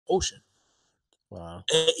ocean. Wow.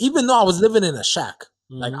 And even though I was living in a shack,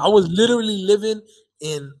 like I was literally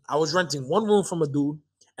I was renting one room from a dude,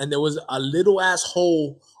 and there was a little ass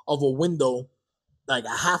hole of a window, like a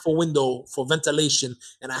half a window for ventilation,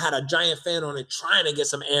 and I had a giant fan on it trying to get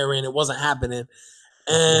some air in. It wasn't happening.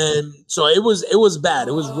 And so it was bad.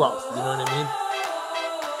 It was rough. You know what I mean?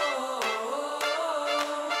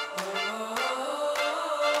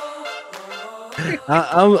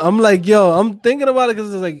 I'm like, yo, I'm thinking about it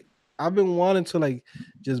because it's like I've been wanting to like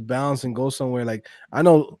just bounce and go somewhere. Like I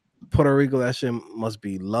know Puerto Rico, that shit must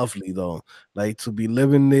be lovely though. Like to be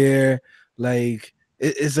living there, like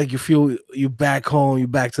it's like you feel you back home, you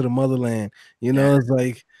back to the motherland. You know, it's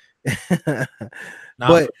like.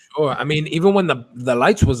 But for sure. I mean, even when the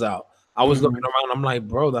lights was out, I was looking around. I'm like,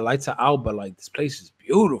 bro, the lights are out, but like this place is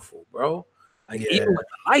beautiful, bro. Like even with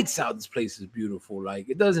the lights out, this place is beautiful. Like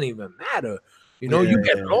it doesn't even matter. You know, you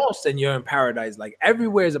get lost and you're in paradise. Like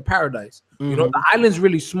everywhere is a paradise. You know, the island's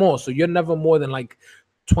really small, so you're never more than like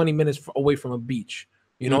 20 minutes away from a beach.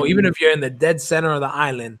 You know, even if you're in the dead center of the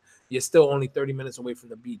island, you're still only 30 minutes away from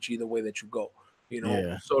the beach either way that you go. You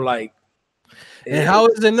know, so like. And how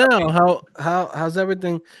is it now? How's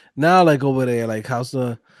everything now? Like over there, like how's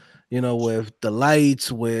the, you know, with the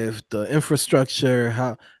lights, with the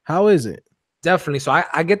infrastructure, how is it? Definitely. So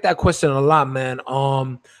I get that question a lot, man.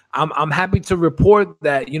 I'm happy to report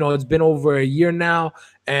that, you know, it's been over a year now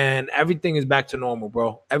and everything is back to normal,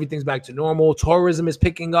 bro. Everything's back to normal. Tourism is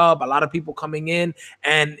picking up, a lot of people coming in,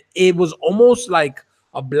 and it was almost like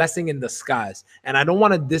a blessing in disguise. And I don't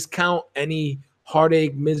want to discount any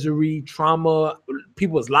heartache, misery, trauma.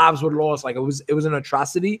 People's lives were lost. Like it was an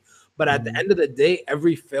atrocity. But at the end of the day,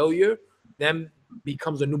 every failure then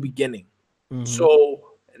becomes a new beginning. So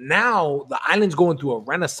now the island's going through a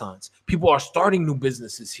renaissance. People are starting new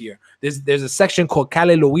businesses here. There's a section called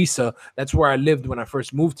Calle Loiza. That's where I lived when I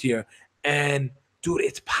first moved here. And dude,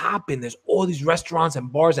 it's popping. There's all these restaurants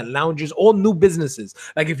and bars and lounges, all new businesses.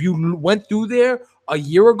 Like if you went through there a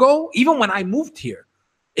year ago, even when I moved here,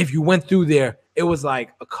 if you went through there, it was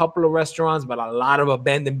like a couple of restaurants, but a lot of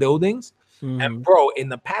abandoned buildings. And bro, in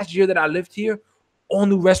the past year that I lived here, all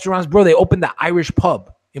new restaurants, bro. They opened the Irish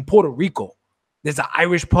pub in Puerto Rico. There's an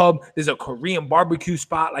Irish pub. There's a Korean barbecue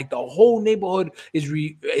spot. Like the whole neighborhood is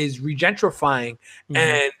regentrifying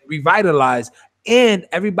and revitalized. And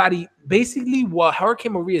everybody, basically, what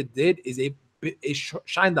Hurricane Maria did is it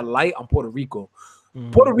shined the light on Puerto Rico.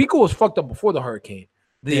 Puerto Rico was fucked up before the hurricane.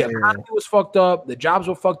 The economy was fucked up. The jobs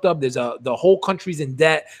were fucked up. The whole country's in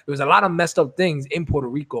debt. There was a lot of messed up things in Puerto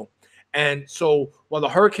Rico. And so while the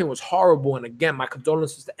hurricane was horrible, and again, my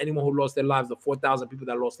condolences to anyone who lost their lives, the 4,000 people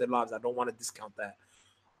that lost their lives, I don't want to discount that.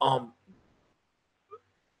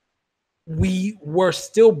 We were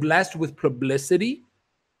still blessed with publicity.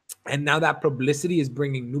 And now that publicity is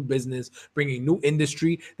bringing new business, bringing new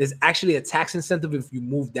industry. There's actually a tax incentive if you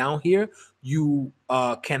move down here. You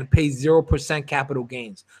can pay 0% capital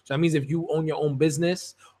gains. So that means if you own your own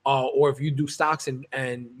business or if you do stocks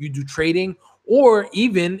and you do trading, or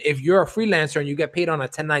even if you're a freelancer and you get paid on a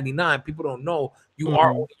 1099, people don't know you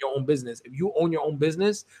are owning your own business. If you own your own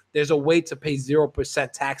business, there's a way to pay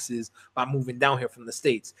 0% taxes by moving down here from the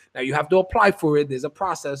States. Now you have to apply for it. There's a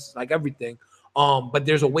process like everything. But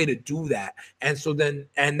there's a way to do that. And so then,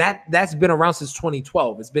 and that's been around since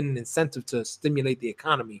 2012. It's been an incentive to stimulate the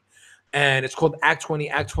economy. And it's called Act 20,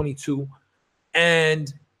 Act 22.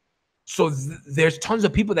 And so there's tons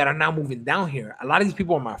of people that are now moving down here. A lot of these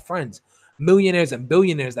people are my friends, millionaires and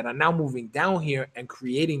billionaires that are now moving down here and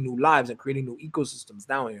creating new lives and creating new ecosystems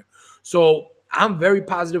down here. So I'm very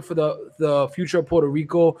positive for the future of Puerto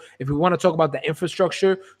Rico. If we want to talk about the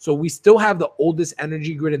infrastructure, so we still have the oldest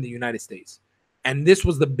energy grid in the United States. And this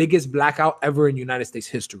was the biggest blackout ever in United States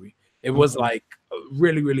history. It was like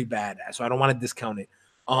really, really bad. So I don't want to discount it.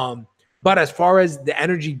 But as far as the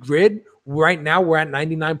energy grid, right now we're at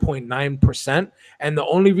 99.9%. And the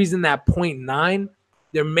only reason that 0.9,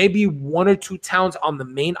 there may be one or two towns on the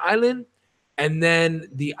main island. And then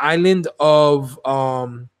the island of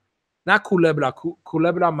not Culebra.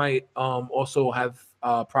 Culebra might also have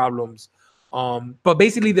problems. But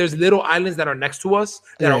basically there's little islands that are next to us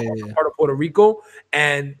that are also part of Puerto Rico,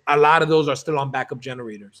 and a lot of those are still on backup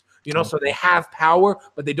generators, you know. So they have power,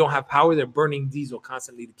 but they don't have power. They're burning diesel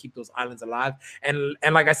constantly to keep those islands alive. And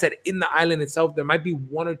like I said, in the island itself, there might be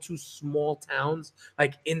one or two small towns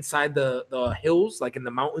like inside the hills, like in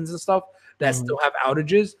the mountains and stuff, that still have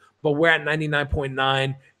outages. But we're at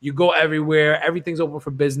 99.9. You go everywhere, everything's open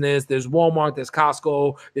for business. There's Walmart, there's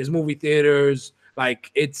Costco, there's movie theaters.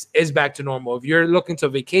 Like it's back to normal. If you're looking to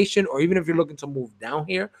vacation, or even if you're looking to move down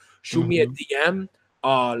here, shoot me a DM.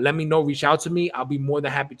 let me know, reach out to me. I'll be more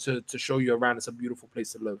than happy to show you around. It's a beautiful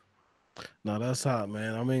place to live. No, that's hot,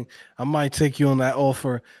 man. I mean, I might take you on that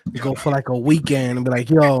offer to go for like a weekend and be like,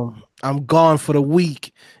 yo, I'm gone for the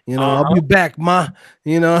week. You know, I'll be back, ma.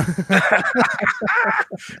 You know.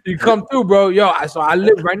 You come through, bro. Yo, so I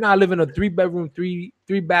live right now. I live in a 3-bedroom, three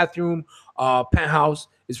bathroom penthouse.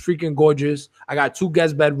 It's freaking gorgeous. I got 2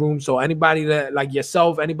 guest bedrooms. So anybody that like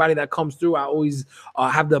yourself, anybody that comes through, I always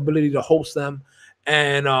have the ability to host them.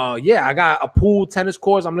 And yeah, I got a pool, tennis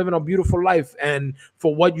courts. I'm living a beautiful life. And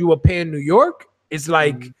for what you would pay in New York, it's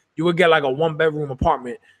like you would get like a 1-bedroom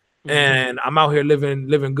apartment. And I'm out here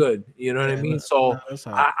living good. You know what I mean? So That's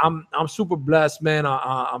hot. I'm super blessed, man.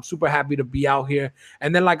 I'm super happy to be out here.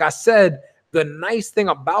 And then, like I said, the nice thing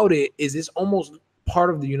about it is it's almost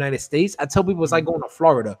part of the United States. I tell people it's like going to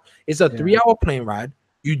Florida. It's a 3-hour plane ride.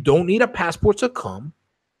 You don't need a passport to come,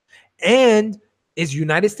 and it's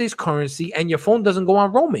United States currency, and your phone doesn't go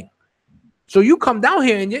on roaming. So you come down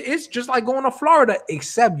here and it's just like going to Florida,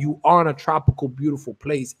 except you are in a tropical, beautiful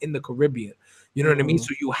place in the Caribbean. You know what I mean?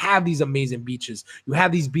 So you have these amazing beaches. You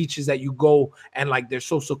have these beaches that you go and like they're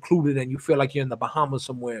so secluded and you feel like you're in the Bahamas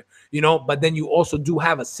somewhere, you know, but then you also do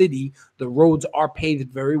have a city. The roads are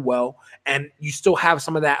paved very well and you still have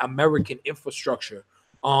some of that American infrastructure.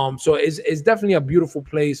 So it's definitely a beautiful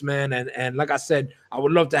place, man. And like I said, I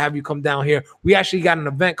would love to have you come down here. We actually got an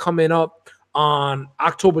event coming up on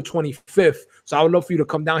October 25th. So I would love for you to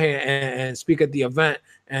come down here and speak at the event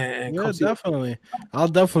and Yeah, come see. definitely. I'll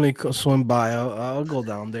definitely swim by. I'll go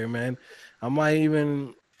down there, man. I might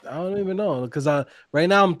even. I don't even know because I right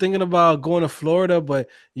now I'm thinking about going to Florida, but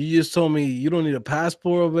you just told me you don't need a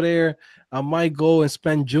passport over there. I might go and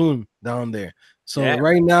spend June down there. So Yeah.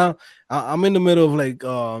 right now I'm in the middle of like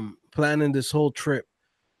planning this whole trip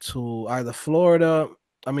to either Florida.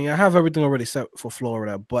 I mean, I have everything already set for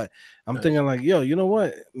Florida, but I'm Nice. thinking like, yo, you know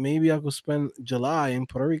what? Maybe I could spend July in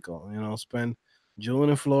Puerto Rico. You know, spend June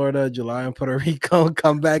in Florida, July in Puerto Rico,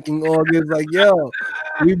 come back in August. Like, yo,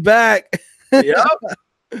 we back. Yep.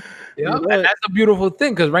 You Yep. know And it. that's a beautiful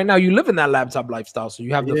thing because right now you live in that laptop lifestyle. So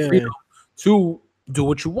you have the Yeah, freedom to do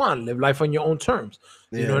what you want, live life on your own terms.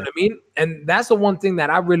 You know what yeah. I mean? And that's the one thing that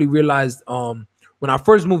I really realized when I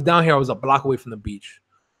first moved down here, I was a block away from the beach.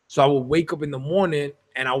 So I would wake up in the morning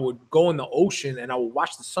and I would go in the ocean and I would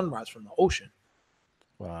watch the sunrise from the ocean.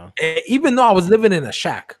 Wow. And even though I was living in a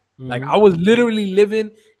shack, like Mhm. I was literally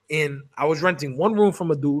living in, I was renting one room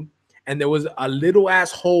from a dude, and there was a little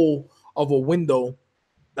ass hole of a window,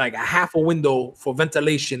 like a half a window for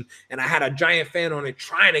ventilation, and I had a giant fan on it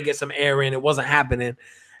trying to get some air in. It wasn't happening,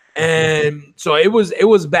 and so it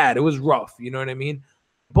was bad. It was rough. You know what I mean?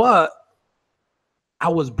 But I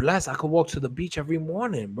was blessed. I could walk to the beach every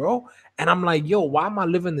morning, bro. And I'm like, yo, why am I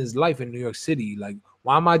living this life in New York City? Like,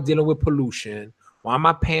 why am I dealing with pollution? Why am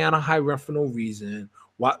I paying a high rent for no reason?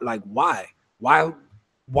 What, like, why? Why?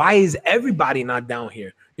 Why is everybody not down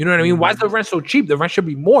here? You know what I mean? Why is the Mhm. rent so cheap? The rent should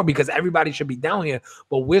be more because everybody should be down here.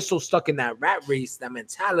 But we're so stuck in that rat race, that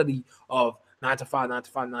mentality of 9 to 5, 9 to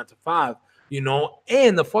 5, 9 to 5. You know,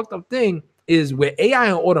 and the fucked up thing is with AI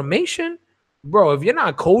and automation, bro, if you're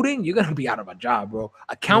not coding, you're gonna be out of a job, bro. Mhm.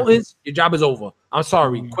 Accountants, your job is over. I'm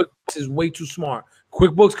sorry. Mhm. QuickBooks is way too smart.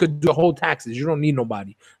 QuickBooks could do the whole taxes. You don't need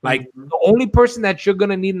nobody. Like Mhm. the only person that you're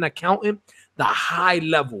gonna need an accountant, the high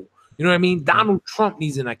level. You know what I mean? Donald Trump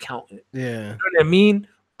needs an accountant. Yeah. You know what I mean?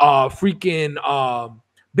 Freaking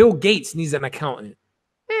Bill Gates needs an accountant.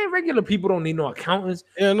 Man, regular people don't need no accountants.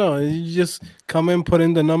 Yeah, no, you just come in, put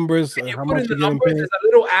in the numbers, You how put much in the you're getting numbers. paid. There's a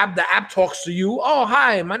little app. The app talks to you. Oh,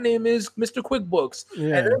 hi, my name is Mr. QuickBooks, and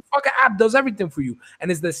Yeah, the fucking app does everything for you. And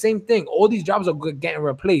it's the same thing. All these jobs are getting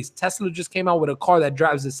replaced. Tesla just came out with a car that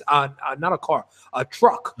drives this. Not a car, a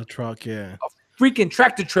truck, the truck, yeah. a freaking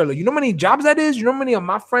tractor trailer. You know how many jobs that is? You know how many of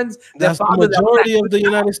my friends, their That's the father that was at majority of the QuickBooks.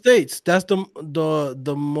 United States. That's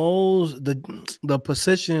the most the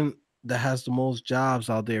position that has the most jobs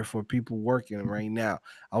out there for people working right now.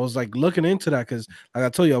 I was like looking into that because, like I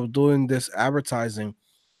told you, I was doing this advertising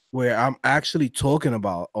where I'm actually talking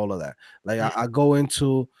about all of that. Like I go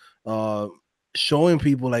into uh showing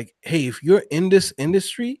people like, hey, if you're in this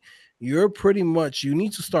industry, you're pretty much you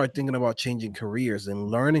need to start thinking about changing careers and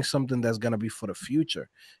learning something that's gonna be for the future.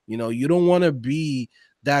 You know, you don't want to be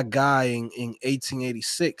that guy in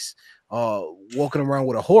 1886 walking around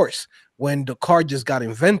with a horse when the car just got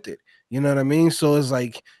invented. You know what I mean? So it's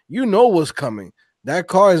like you know what's coming. That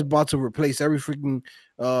car is about to replace every freaking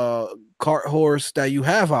uh cart horse that you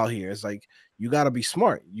have out here. It's like you got to be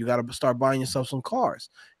smart. You got to start buying yourself some cars.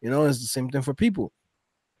 You know, it's the same thing for people.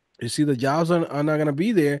 You see, the jobs are not going to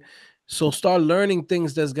be there. So start learning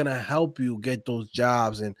things that's going to help you get those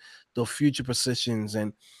jobs and the future positions.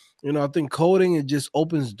 And I think coding, it just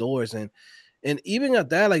opens doors. And even at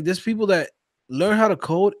that, like, there's people that learn how to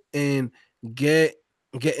code and get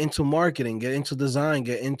get into marketing, get into design,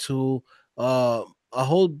 get into uh a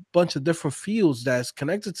whole bunch of different fields that's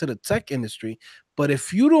connected to the tech industry. But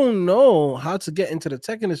if you don't know how to get into the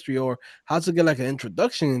tech industry, or how to get like an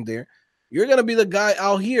introduction in there, you're gonna be the guy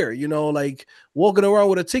out here, like walking around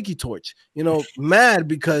with a tiki torch, mad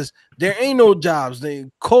because there ain't no jobs. The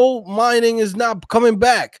coal mining is not coming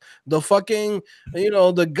back. The fucking,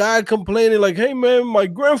 the guy complaining like, "Hey man, my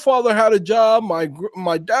grandfather had a job,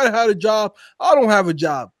 my dad had a job, I don't have a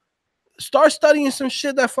job." Start studying some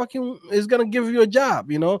shit that fucking is gonna give you a job.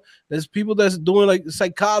 There's people that's doing like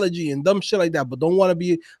psychology and dumb shit like that, but don't want to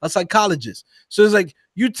be a psychologist. So it's like,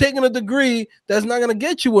 you taking a degree that's not gonna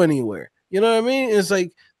get you anywhere. You know what I mean? It's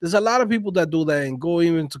like, there's a lot of people that do that and go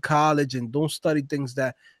even to college and don't study things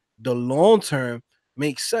that the long term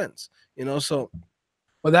makes sense. So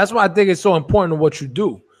But that's why I think it's so important what you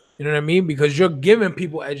do. You know what I mean? Because you're giving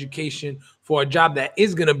people education for a job that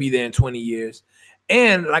is gonna be there in 20 years.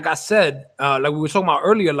 And like I said, like we were talking about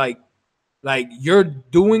earlier, like you're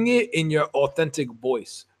doing it in your authentic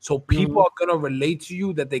voice. So people mhm. are gonna relate to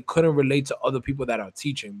you that they couldn't relate to other people that are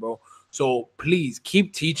teaching, bro. So please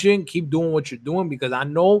keep teaching, keep doing what you're doing, because I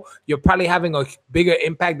know you're probably having a bigger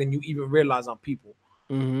impact than you even realize on people.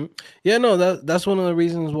 Yeah, no, that's one of the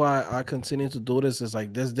reasons why I continue to do this. Is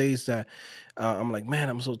like, there's days that I'm like, man,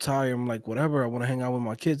 I'm so tired. I'm like, whatever. I want to hang out with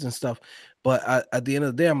my kids and stuff. But at the end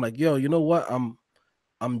of the day, I'm like, yo, you know what?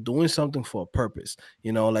 I'm doing something for a purpose.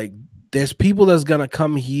 Like, there's people that's gonna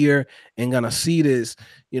come here and gonna see this,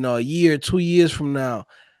 a year, 2 years from now,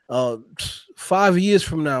 5 years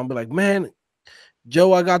from now, and be like, man,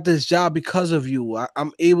 Joe, I got this job because of you.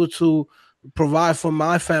 I'm able to provide for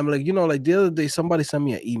my family. Like the other day, somebody sent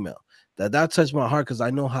me an email that touched my heart, because I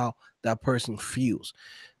know how that person feels.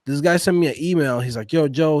 This guy sent me an email. He's like, "Yo,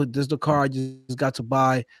 Joe, this is the car I just got to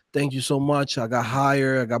buy. Thank you so much. I got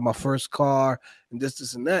hired. I got my first car, and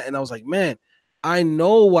this, and that." And I was like, man, I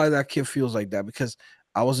know why that kid feels like that, because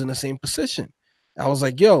I was in the same position. I was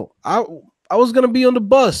like, yo, I was gonna be on the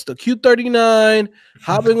bus, the Q39,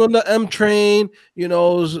 hopping on the M train,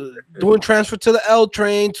 doing transfer to the L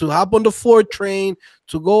train, to hop on the 4 train,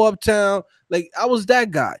 to go uptown. Like, I was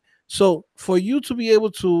that guy. So for you to be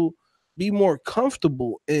able to be more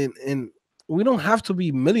comfortable, and we don't have to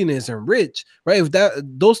be millionaires and rich, right? If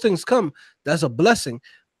those things come, that's a blessing.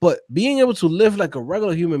 But being able to live like a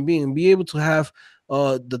regular human being, and be able to have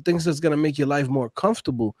the things that's gonna make your life more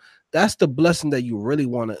comfortable, that's the blessing that you really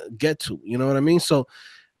want to get to. You know what I mean? So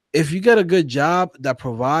if you get a good job that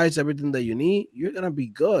provides everything that you need, you're gonna be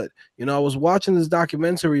good. I was watching this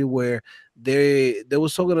documentary where they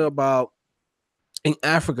was talking about, in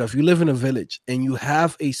Africa, if you live in a village and you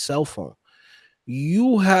have a cell phone,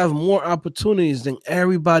 you have more opportunities than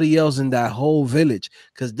everybody else in that whole village,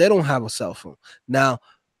 because they don't have a cell phone. Now,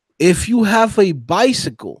 if you have a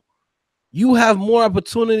bicycle, you have more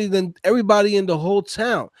opportunity than everybody in the whole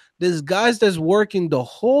town. There's guys that's working the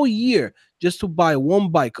whole year just to buy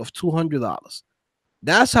one bike of $200.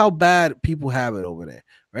 That's how bad people have it over there,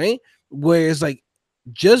 right? Where it's like,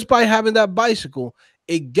 just by having that bicycle,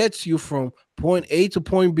 it gets you from point A to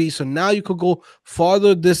point B. So now you could go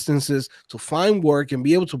farther distances to find work and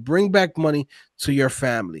be able to bring back money to your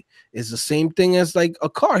family. It's the same thing as like a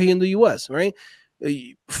car here in the US, right?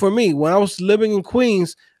 For me, when I was living in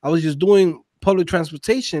Queens, I was just doing public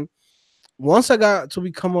transportation. Once I got to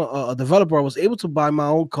become a developer, I was able to buy my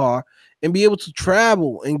own car and be able to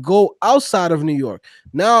travel and go outside of New York.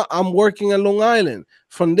 Now I'm working at Long Island.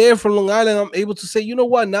 From there, from Long Island, I'm able to say, you know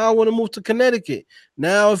what? Now I want to move to Connecticut.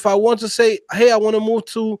 Now, if I want to say, hey, I want to move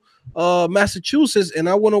to Massachusetts and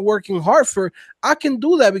I want to work in Hartford, I can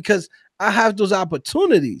do that because I have those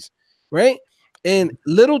opportunities, right? And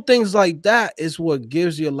little things like that is what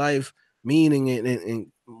gives your life meaning, and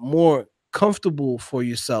more comfortable for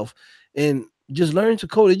yourself. And just learning to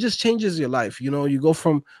code, it just changes your life. You go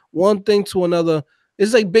from one thing to another.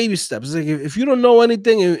 It's like baby steps. It's like, if you don't know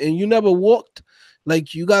anything, and you never walked,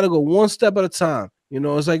 like, you got to go one step at a time.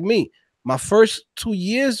 It's like me. My first 2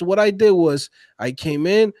 years, what I did was, I came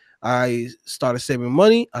in, I started saving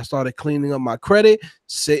money, I started cleaning up my credit,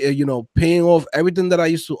 paying off everything that I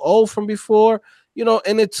used to owe from before,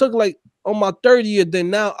 and it took like, on my third year,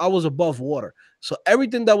 then now I was above water. So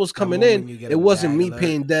everything that was That coming in, moment you get it a wasn't bag me alert.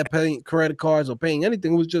 paying debt, paying credit cards, or paying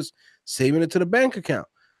anything. It was just saving it to the bank account.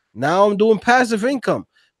 Now I'm doing passive income.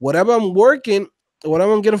 Whatever I'm working,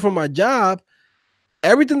 whatever I'm getting from my job,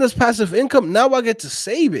 everything that's passive income, now I get to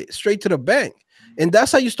save it straight to the bank. And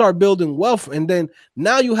that's how you start building wealth. And then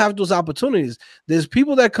now you have those opportunities. There's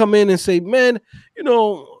people that come in and say, man, you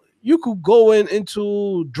know, you could go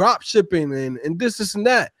into drop shipping and this and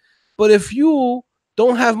that. But if you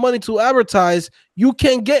don't have money to advertise, you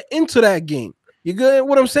can't get into that game. You get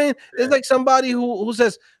what I'm saying? It's like somebody who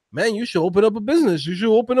says, man, you should open up a business. You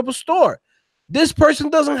should open up a store. This person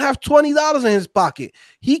doesn't have $20 in his pocket.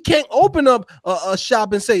 He can't open up a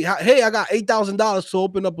shop and say, hey, I got $8,000 to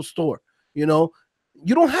open up a store. You know,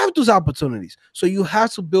 you don't have those opportunities. So you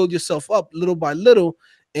have to build yourself up little by little.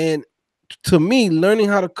 And to me, learning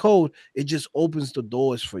how to code, it just opens the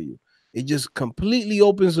doors for you. It just completely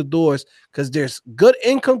opens the doors because there's good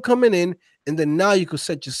income coming in. And then now you can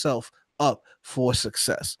set yourself up for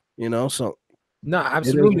success, you know? So no,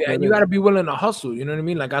 absolutely. And you got to be willing to hustle. You know what I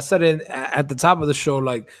mean? Like I said at the top of the show,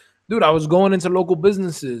 like, dude, I was going into local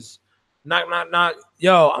businesses. Knock.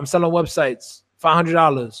 Yo, I'm selling websites.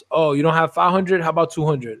 $500. Oh, you don't have 500? How about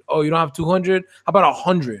 200? Oh, you don't have 200? How about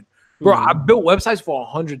 100? Bro, I built websites for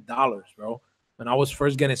 $100, bro, when I was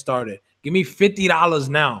first getting started. Give me $50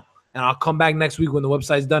 now, and I'll come back next week when the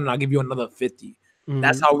website's done, and I'll give you another 50.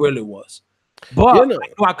 That's how real it was. But I knew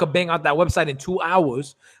I could bang out that website in 2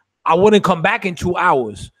 hours. I wouldn't come back in 2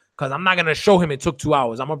 hours because I'm not going to show him it took 2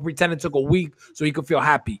 hours. I'm going to pretend it took a week so he could feel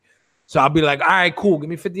happy. So I'll be like, all right, cool. Give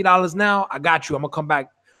me $50 now. I got you. I'm going to come back.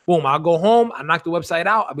 Boom. I'll go home. I knock the website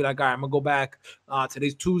out. I'll be like, all right, I'm going to go back.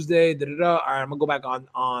 Today's Tuesday. All right, I'm going to go back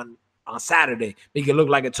on Saturday. Make it look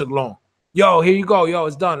like it took long. Yo, here you go. Yo,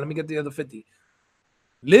 it's done. Let me get the other 50.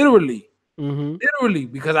 Literally,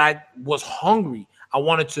 because I was hungry. I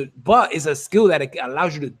wanted to, but it's a skill that it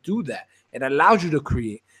allows you to do that. It allows you to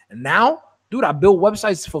create. And now, dude, I built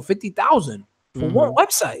websites for $50,000 for one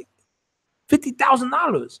website.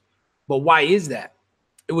 $50,000. But why is that?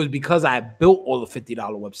 It was because I built all the $50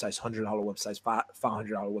 websites, $100 websites, $500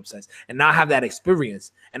 websites. And now I have that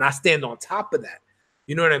experience. And I stand on top of that.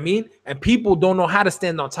 You know what I mean? And people don't know how to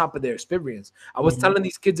stand on top of their experience. I was telling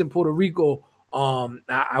these kids in Puerto Rico,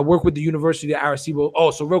 I work with the University of Arecibo.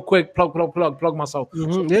 Oh, so real quick, plug myself.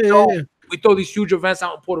 So we throw these huge events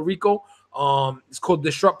out in Puerto Rico. It's called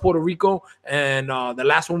Disrupt Puerto Rico. And the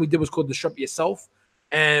last one we did was called Disrupt Yourself.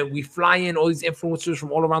 And we fly in all these influencers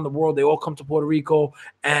from all around the world. They all come to Puerto Rico.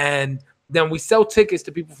 And then we sell tickets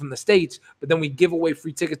to people from the States, but then we give away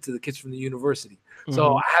free tickets to the kids from the university.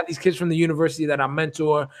 So I have these kids from the university that I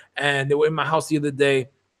mentor, and they were in my house the other day.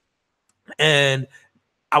 And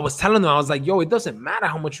I was telling them, I was like, yo, it doesn't matter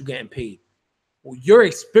how much you're getting paid. Well, your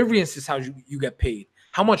experience is how you get paid.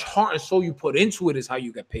 How much heart and soul you put into it is how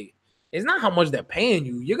you get paid. It's not how much they're paying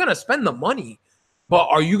you. You're going to spend the money, but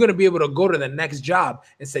are you going to be able to go to the next job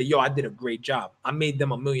and say, yo, I did a great job. I made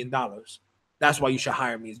them $1 million. That's why you should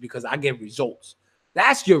hire me, is because I get results.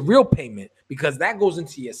 That's your real payment, because that goes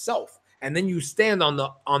into yourself. And then you stand on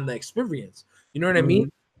the experience. You know what I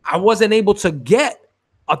mean? I wasn't able to get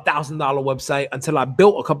 $1,000 website until I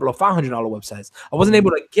built a couple of $500 websites. I wasn't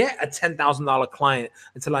able to get a $10,000 client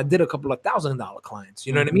until I did a couple of $1,000 clients.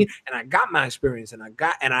 You know what I mean? And I got my experience, and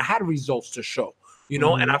I had results to show. You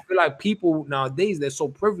know, and I feel like people nowadays, they're so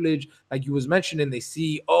privileged, like you was mentioning, they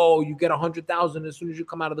see, oh, you get 100,000 as soon as you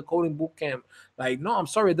come out of the coding bootcamp. Like, no, I'm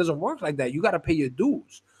sorry, it doesn't work like that. You got to pay your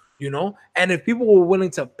dues, you know? And if people were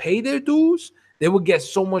willing to pay their dues, they would get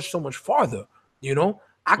so much farther, you know?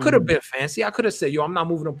 I could have been fancy. I could have said, yo, I'm not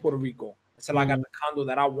moving to Puerto Rico until I got the condo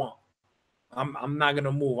that I want. I'm not going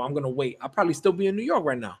to move. I'm going to wait. I'll probably still be in New York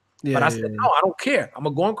right now. But I said, no, I don't care. I'm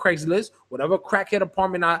going to go on Craigslist. Whatever crackhead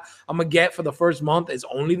apartment I'm going to get for the first month is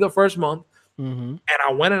only the first month. And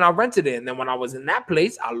I went and I rented it. And then when I was in that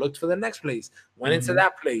place, I looked for the next place. Went into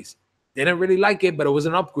that place. Didn't really like it, but it was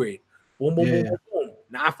an upgrade. Boom, boom, boom, boom, boom.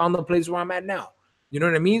 Now I found the place where I'm at now. You know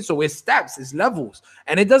what I mean? So it's steps, it's levels.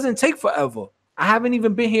 And it doesn't take forever. I haven't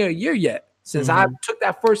even been here a year yet. Since I took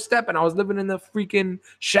that first step and I was living in the freaking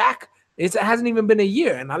shack. It hasn't even been a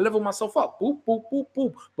year, and I level myself up. Boop, boop, boop,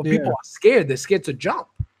 boop. But people are scared. They're scared to jump,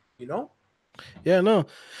 you know? Yeah, no.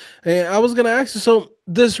 And I was going to ask you, so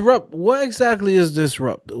Disrupt, what exactly is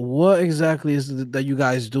Disrupt? What exactly is it that you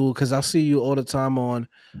guys do? Because I see you all the time on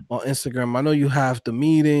Instagram. I know you have the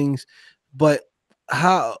meetings, but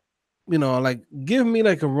how, you know, like, give me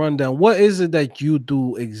like a rundown. What is it that you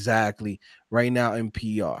do exactly right now in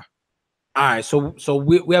PR? All right, so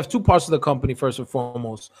we have two parts of the company, first and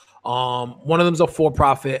foremost. One of them is a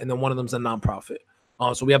for-profit, and then one of them is a nonprofit.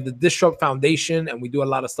 So we have the Disrupt Foundation, and we do a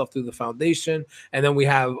lot of stuff through the foundation. And then we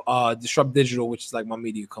have Disrupt Digital, which is like my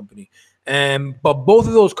media company. But both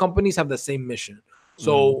of those companies have the same mission.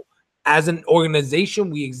 So As an organization,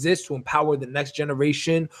 we exist to empower the next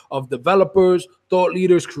generation of developers, thought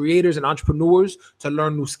leaders, creators, and entrepreneurs to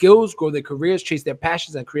learn new skills, grow their careers, chase their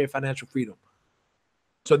passions, and create financial freedom.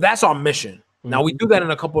 So that's our mission. Now, we do that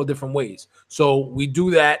in a couple of different ways. So we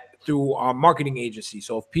do that through our marketing agency.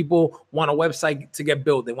 So if people want a website to get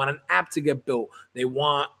built, they want an app to get built, they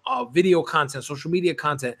want video content, social media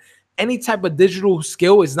content, any type of digital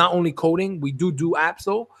skill, is not only coding. We do apps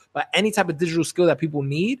though, but any type of digital skill that people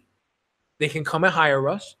need, they can come and hire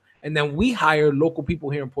us. And then we hire local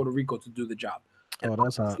people here in Puerto Rico to do the job. And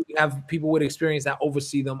that's hot. we have people with experience that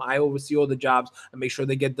oversee them. I oversee all the jobs and make sure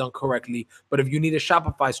they get done correctly. But if you need a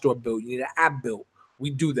Shopify store built, you need an app built, we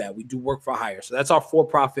do that. We do work for hire. So that's our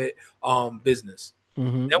for-profit business.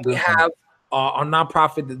 Then we have our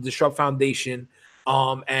nonprofit, the Disrupt Foundation.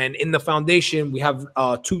 And in the foundation, we have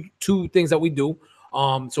two things that we do.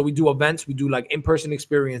 So we do events. We do like in-person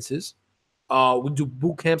experiences. We do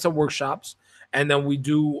boot camps and workshops. And then we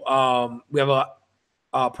have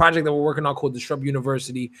a project that we're working on called Disrupt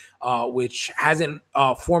University, which hasn't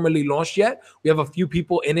formally launched yet. We have a few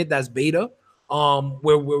people in it that's beta,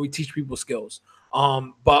 where we teach people skills.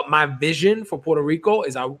 But my vision for Puerto Rico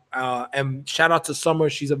is and shout out to Summer.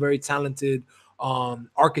 She's a very talented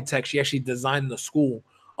architect. She actually designed the school.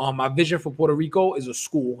 My vision for Puerto Rico is a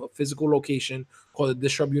school, a physical location called the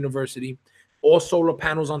Disrupt University. All solar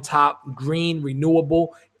panels on top, green,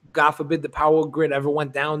 renewable. God forbid the power grid ever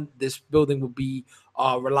went down, this building would be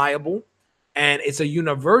reliable. And it's a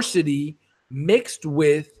university mixed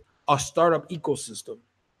with a startup ecosystem.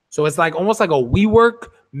 So it's like almost like a WeWork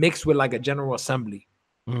mixed with like a General Assembly.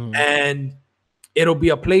 And it'll be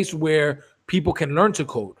a place where people can learn to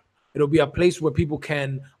code. It'll be a place where people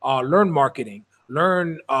can learn marketing,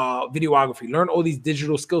 learn videography, learn all these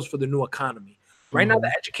digital skills for the new economy. Right now,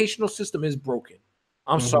 the educational system is broken.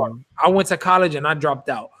 I'm sorry. I went to college and I dropped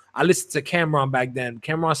out. I listened to Cameron back then.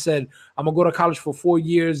 Cameron said, I'm going to go to college for 4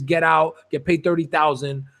 years, get out, get paid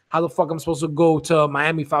 $30,000. How the fuck I'm supposed to go to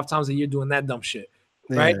Miami 5 times a year doing that dumb shit?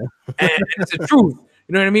 Right? And it's the truth.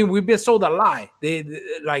 You know what I mean? We've been sold a lie. They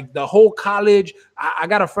like the whole college. I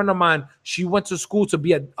got a friend of mine. She went to school to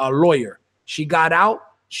be a lawyer. She got out.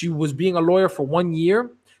 She was being a lawyer for 1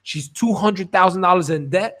 year. She's $200,000 in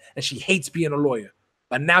debt, and she hates being a lawyer.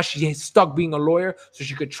 But now she's stuck being a lawyer so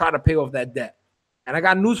she could try to pay off that debt. And I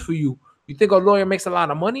got news for you. You think a lawyer makes a lot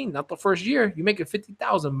of money? Not the first year. You make it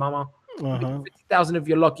 50,000, mama. 50,000 if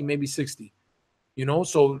you're lucky, maybe 60. You know,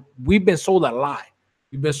 so we've been sold a lie.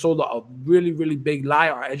 We've been sold a really, really big lie.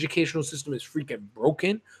 Our educational system is freaking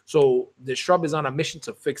broken. So the Shrub is on a mission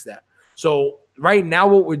to fix that. So right now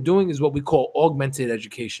what we're doing is what we call augmented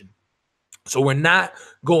education. So we're not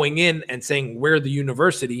going in and saying we're the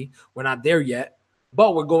university. We're not there yet,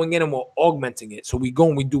 but we're going in and we're augmenting it. So we go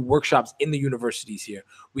and we do workshops in the universities here.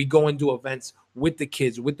 We go and do events with the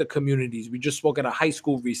kids, with the communities. We just spoke at a high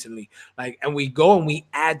school recently, and we go and we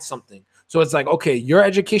add something. So it's like, okay, your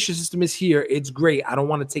education system is here. It's great. I don't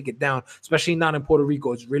want to take it down, especially not in Puerto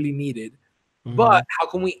Rico. It's really needed. But how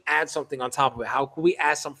can we add something on top of it? How can we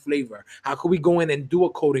add some flavor? How can we go in and do a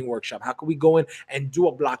coding workshop? How can we go in and do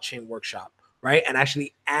a blockchain workshop, right? And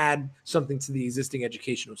actually add something to the existing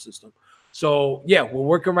educational system. So yeah, we're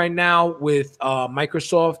working right now with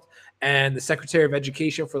Microsoft and the Secretary of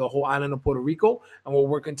Education for the whole island of Puerto Rico, and we're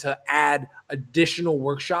working to add additional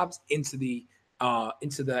workshops into the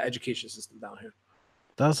education system down here.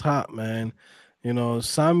 That's hot, man. You know,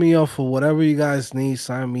 sign me up for whatever you guys need.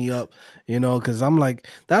 Sign me up, you know, because I'm like,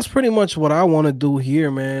 that's pretty much what I want to do here,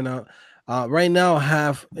 man. Right now, I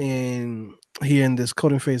have here in this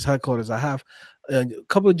CodingPhase headquarters, I have a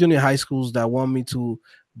couple of junior high schools that want me to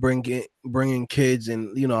bring in kids,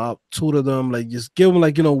 and you know, I'll tutor them, like just give them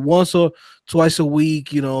like, you know, once or twice a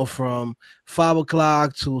week, you know, from 5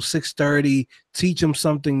 o'clock to 6:30, teach them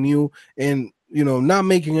something new, and you know, not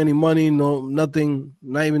making any money, nothing,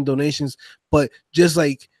 not even donations, but just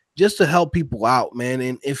to help people out, man.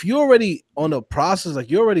 And if you're already on the process, like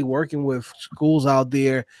you're already working with schools out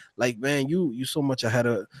there, like, man, you so much ahead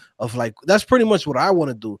of like, that's pretty much what I want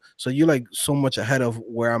to do. So you're like so much ahead of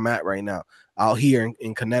where I'm at right now out here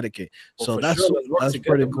in Connecticut. Well, so that's together,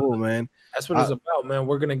 pretty cool, man. That's what it's about, man.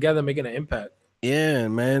 Working together, making an impact. Yeah,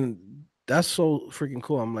 man. That's so freaking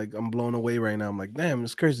cool. I'm blown away right now. I'm like, damn,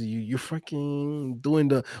 it's crazy. You're freaking doing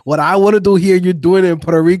what I want to do here. You're doing it in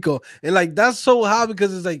Puerto Rico, and like that's so hard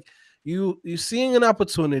because it's like you're seeing an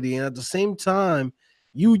opportunity, and at the same time,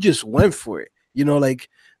 you just went for it. You know, like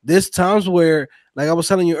there's times where, like I was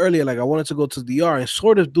telling you earlier, like I wanted to go to DR and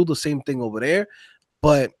sort of do the same thing over there,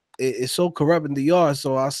 but it's so corrupt in DR.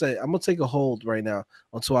 So I said I'm gonna take a hold right now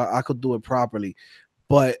until I could do it properly.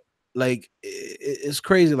 But like it's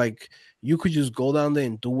crazy. Like you could just go down there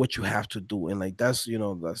and do what you have to do, and like that's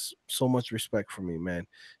that's so much respect for me, man.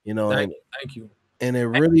 Thank, And thank you.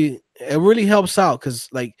 it really helps out because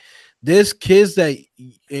like there's kids that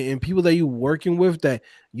and people that you're working with that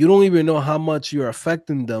you don't even know how much you're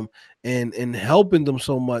affecting them and helping them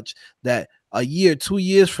so much that a year 2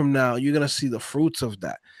 years from now you're gonna see the fruits of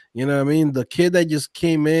that. You know what I mean? The kid that just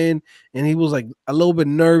came in and he was like a little bit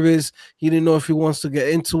nervous, he didn't know if he wants to get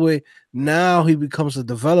into it. Now he becomes a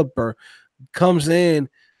developer, comes in,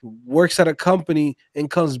 works at a company, and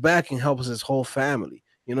comes back and helps his whole family.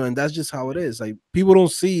 And that's just how it is. Like people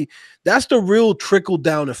don't see that's the real trickle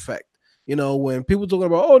down effect. When people talking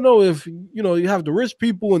about, oh no, if you have the rich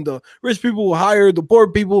people and the rich people will hire the poor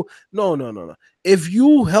people. No, no, no, no. If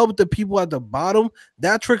you help the people at the bottom,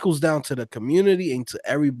 that trickles down to the community and to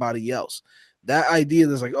everybody else. That idea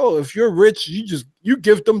that's like, oh, if you're rich, you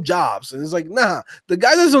give them jobs. And it's like, nah, the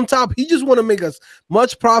guy that's on top, he just want to make us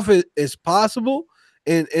much profit as possible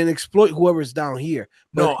and exploit whoever's down here.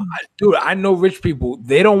 But No, dude, I know rich people.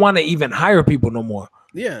 They don't want to even hire people no more.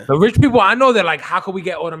 yeah, The rich people, I know they're like, how can we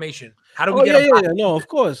get automation? How do we oh get yeah, a yeah, bot? yeah. No, of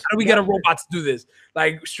course. How do we get a robot to do this?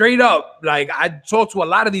 Like straight up, like I talk to a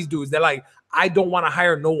lot of these dudes. They're like, I don't want to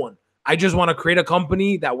hire no one. I just want to create a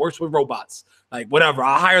company that works with robots. Like whatever.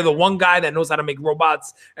 I'll hire the one guy that knows how to make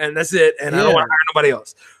robots, and that's it. And I don't Yeah, want to hire nobody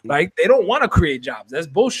else. Like they don't want to create jobs. That's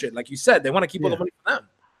bullshit. Like you said, they want to keep all the yeah, money for them.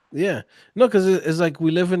 yeah. No, because it's like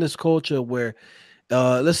we live in this culture where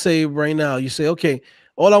let's say right now you say, okay,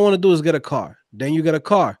 all I want to do is get a car. Then you get a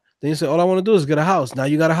car. Then you say, all I want to do is get a house. Now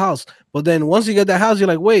you got a house. But then once you get that house, you're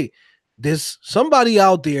like, wait, there's somebody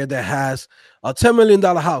out there that has a $10 million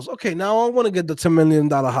house. Okay, now I want to get the $10 million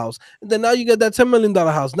house. And then now you get that $10 million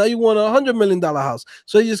house. Now you want a $100 million house.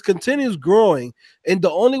 So it just continues growing. And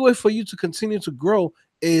the only way for you to continue to grow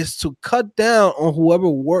is to cut down on whoever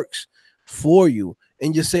works for you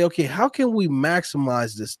and just say, okay, how can we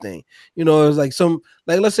maximize this thing? It's like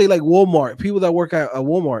let's say like Walmart, people that work at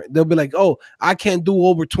Walmart, they'll be like, oh, I can't do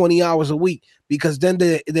over 20 hours a week because then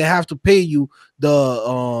they have to pay you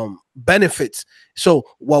the benefits. So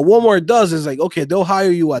what Walmart does is like, okay, they'll hire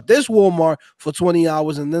you at this Walmart for 20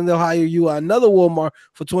 hours and then they'll hire you at another Walmart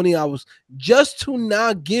for 20 hours just to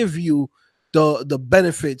not give you the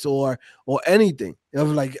benefits or anything. Of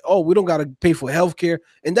like, oh, we don't got to pay for healthcare,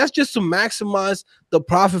 and that's just to maximize the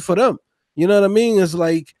profit for them. You know what I mean? It's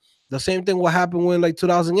like the same thing what happened when like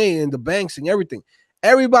 2008 and the banks and everything.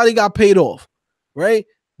 Everybody got paid off, right?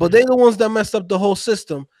 But they the ones that messed up the whole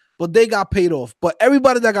system, but they got paid off. But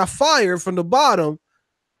everybody that got fired from the bottom,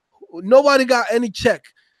 nobody got any check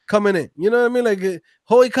coming in. You know what I mean? Like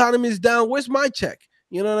whole economy is down. Where's my check?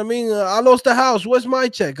 You know what I mean? I lost the house. Where's my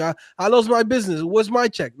check? I lost my business. Where's my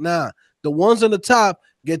check? Nah, the ones on the top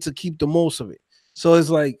get to keep the most of it. So it's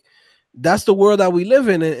like that's the world that we live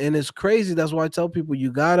in, and it's crazy. That's why I tell people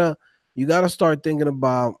you gotta start thinking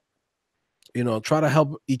about try to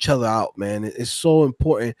help each other out, man. It's so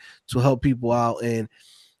important to help people out and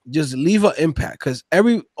just leave an impact because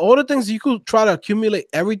all the things you could try to accumulate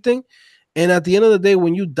everything. And at the end of the day,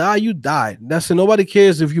 when you die, you die. That's it. Nobody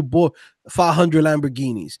cares if you bought 500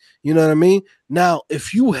 Lamborghinis. You know what I mean? Now,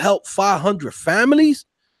 if you help 500 families,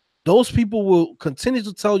 those people will continue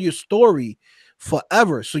to tell your story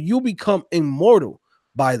forever. So you become immortal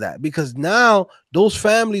by that because now those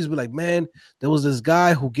families be like, man, there was this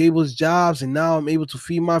guy who gave us jobs and now I'm able to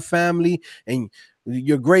feed my family. And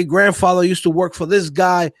your great grandfather used to work for this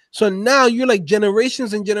guy. So now you're like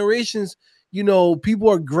generations and generations, people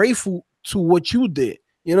are grateful to what you did.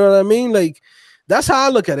 You know what I mean? Like, that's how I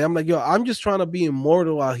look at it. I'm like, yo, I'm just trying to be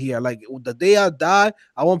immortal out here. Like the day I die,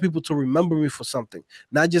 I want people to remember me for something,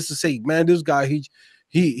 not just to say, man, this guy,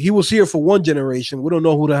 he was here for one generation. We don't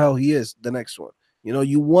know who the hell he is the next one.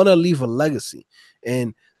 You want to leave a legacy,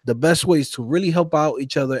 and the best way is to really help out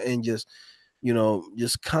each other and just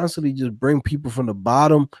just constantly just bring people from the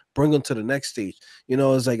bottom, bring them to the next stage.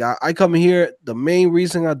 It's like I come here. The main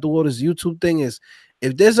reason I do all this YouTube thing is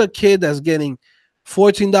if there's a kid that's getting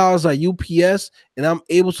 $14 at UPS and I'm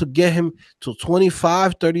able to get him to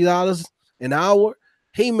 $25, $30 an hour,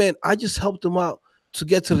 hey man, I just helped him out to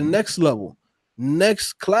get to the next level,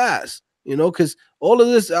 next class, because all of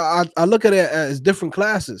this, I look at it as different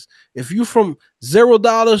classes. If you from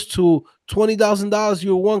 $0 to $20,000,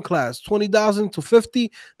 you're one class. 20,000 to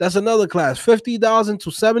 50, that's another class. 50,000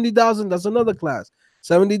 to 70,000, that's another class.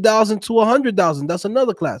 70,000 to 100,000, that's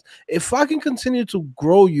another class. If I can continue to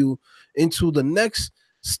grow you into the next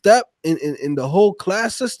step in the whole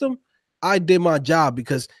class system, I did my job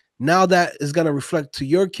because now that is going to reflect to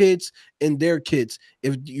your kids and their kids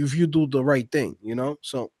if you do the right thing,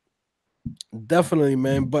 So Definitely,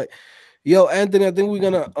 man. But yo, Anthony, I think we're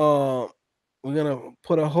gonna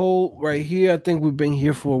put a hold right here. I think we've been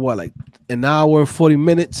here for what, like an hour, 40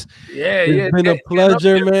 minutes. Yeah, It's yeah, been a getting up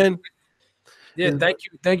pleasure, there. man. Yeah, It's-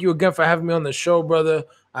 thank you again for having me on the show, brother.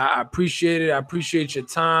 I appreciate it. I appreciate your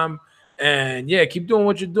time, and yeah, keep doing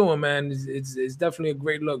what you're doing, man. It's definitely a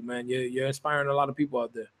great look, man. You're inspiring a lot of people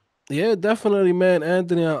out there. Yeah, definitely, man.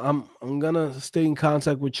 Anthony, I'm gonna stay in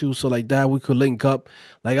contact with you so like that we could link up.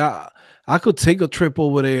 Like I could take a trip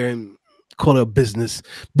over there and call it a business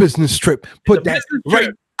trip. It's a Put that business right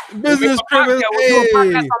trip. We'll make business a trip is podcast. We'll do a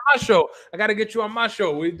podcast hey. on my show. I gotta get you on my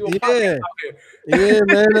show. We do a podcast Yeah. out here. Yeah,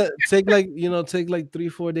 man. Take like, take like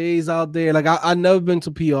 3-4 days out there. Like I never been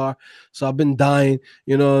to PR, so I've been dying.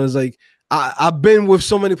 It's like I've been with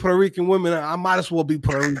so many Puerto Rican women. I might as well be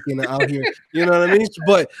Puerto Rican out here. You know what I mean?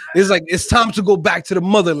 But it's like it's time to go back to the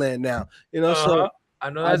motherland now. So I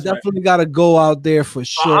know I that's right. definitely gotta go out there for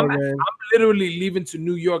So I'm sure, man. literally leaving to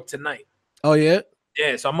New York tonight. Oh yeah?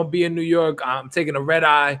 Yeah, so I'm gonna be in New York. I'm taking a red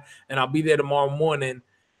eye, and I'll be there tomorrow morning.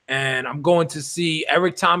 And I'm going to see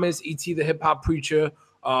Eric Thomas, ET the Hip Hop Preacher.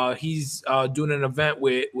 He's doing an event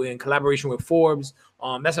with in collaboration with Forbes.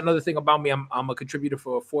 That's another thing about me. I'm a contributor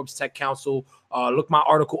for Forbes Tech Council. Look my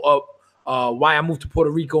article up. Why I moved to Puerto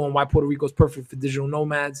Rico and why Puerto Rico is perfect for digital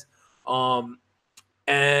nomads.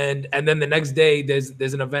 And then the next day there's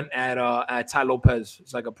an event at Ty Lopez.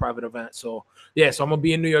 It's like a private event. So yeah, so I'm gonna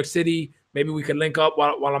be in New York City. Maybe we can link up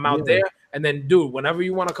while I'm out Yeah. there. And then, dude, whenever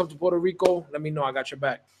you want to come to Puerto Rico, let me know. I got your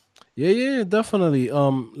back. Yeah, definitely.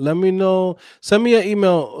 Let me know. Send me an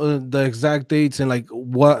email, the exact dates and like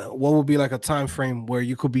what would be like a time frame where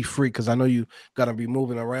you could be free because I know you gotta be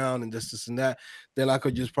moving around and this and that. Then I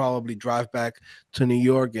could just probably drive back to New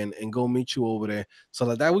York and go meet you over there. So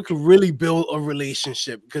like that we could really build a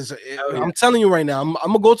relationship because Yeah. I'm telling you right now, I'm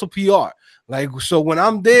gonna go to PR. Like so when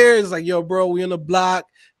I'm there, it's like yo, bro, we in the block.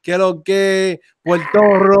 Que lo que, Puerto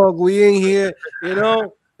Rico, we in here, you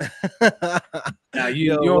know. Nah, you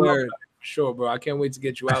Yo, don't love word. that for sure, bro. I can't wait to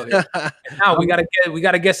get you out here. And now we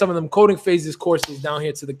gotta get some of them coding phases courses down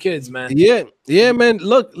here to the kids, man. Yeah, man.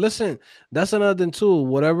 Look, listen, that's another thing too.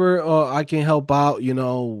 Whatever I can help out,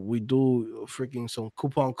 we do freaking some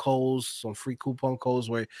coupon codes, some free coupon codes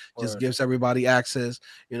where it just Word. gives everybody access,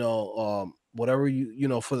 whatever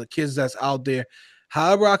for the kids that's out there.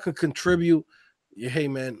 However, I could contribute. Hey,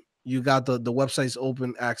 man, you got the website's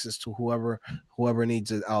open access to whoever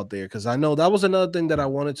needs it out there. Because I know that was another thing that I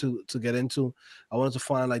wanted to get into. I wanted to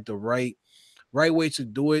find like the right way to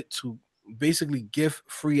do it to basically give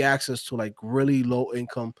free access to like really low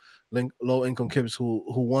income kids who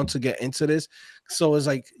want to get into this. So it's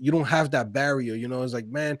like you don't have that barrier, it's like,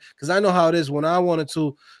 man, because I know how it is when I wanted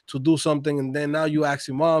to do something and then now you ask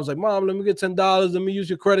your mom's like, mom, let me get $10, let me use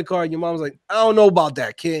your credit card. Your mom's like, I don't know about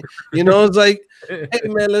that, kid. It's like, hey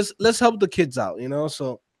man, let's help the kids out,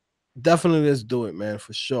 so definitely let's do it, man,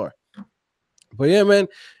 for sure. But yeah, man,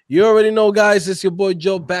 you already know, guys. It's your boy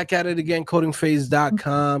Joe back at it again,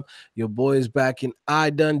 codingphase.com. Your boy is back, and I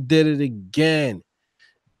done did it again.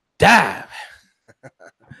 Dab.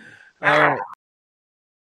 All right.